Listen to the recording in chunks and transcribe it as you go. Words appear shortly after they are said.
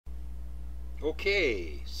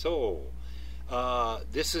Okay, so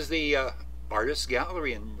this is the Artist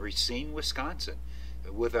Gallery in Racine, Wisconsin.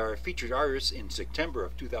 With our featured artists in September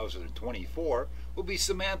of 2024 will be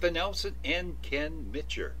Samantha Nelson and Ken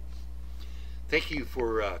Michur. Thank you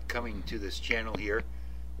for coming to this channel here.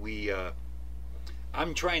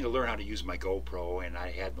 I'm trying to learn how to use my GoPro, and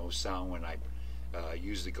I had no sound when I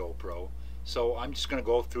used the GoPro. So I'm just going to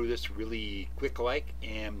go through this really quick-like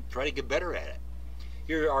and try to get better at it.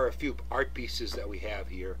 Here are a few art pieces that we have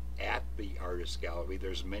here at the Artist Gallery.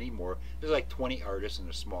 There's many more. There's like 20 artists in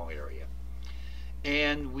a small area.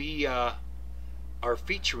 And we are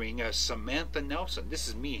featuring Samantha Nelson. This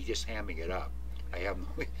is me just hamming it up. I have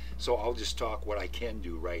no, so I'll just talk what I can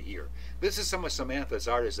do right here. This is some of Samantha's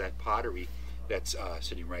art, is that pottery that's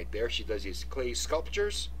sitting right there. She does these clay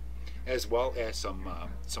sculptures as well as some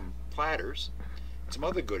platters, some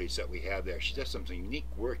other goodies that we have there. She does some unique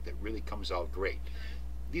work that really comes out great.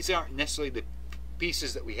 These aren't necessarily the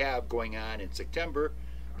pieces that we have going on in September,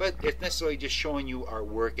 but it's necessarily just showing you our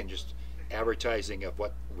work and just advertising of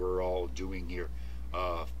what we're all doing here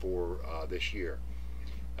for this year.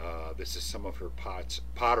 This is some of her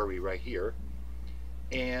pottery right here,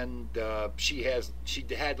 and she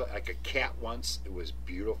had like a cat once. It was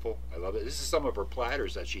beautiful. I love it. This is some of her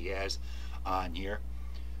platters that she has on here,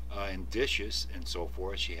 and dishes and so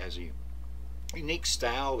forth. She has a unique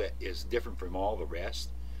style that is different from all the rest.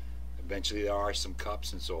 Eventually there are some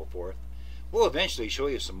cups and so forth. We'll eventually show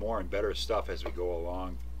you some more and better stuff as we go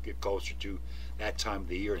along, get closer to that time of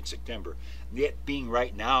the year in September. It being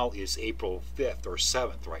right now is April 5th or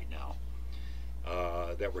 7th right now,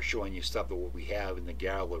 that we're showing you stuff of what we have in the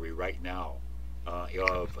gallery right now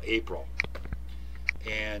of April.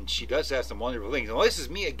 And she does have some wonderful things. Now this is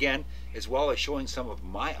me again, as well as showing some of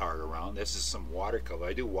my art around. This is some watercolor.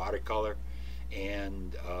 I do watercolor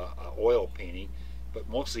and oil painting, but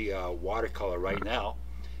mostly watercolor right now.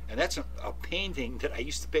 And that's a painting that I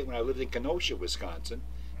used to paint when I lived in Kenosha, Wisconsin,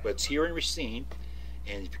 but it's here in Racine.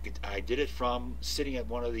 And I did it from sitting at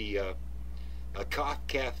one of the a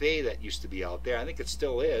cafe that used to be out there. I think it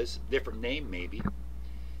still is, different name maybe.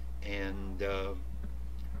 And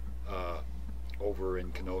over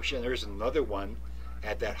in Kenosha, and there's another one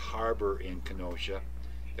at that harbor in Kenosha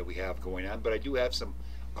that we have going on. But I do have some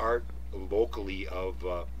art locally of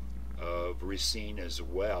Racine as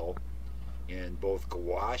well, in both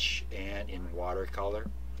gouache and in watercolor.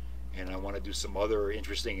 And I want to do some other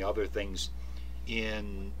interesting other things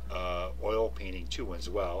in oil painting too as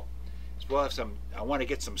well. As well as I want to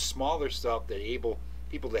get some smaller stuff that enable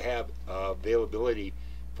people to have availability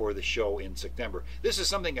for the show in September. This is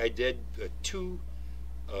something I did, two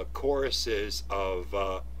choruses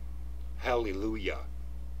of Hallelujah,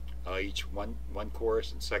 each one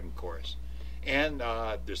chorus and second chorus. And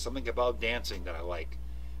there's something about dancing that I like.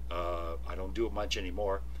 I don't do it much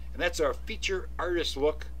anymore. And that's our feature artist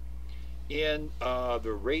look in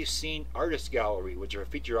the Racine Artist Gallery, which are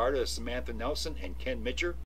featured artists Samantha Nelson and Ken Michur.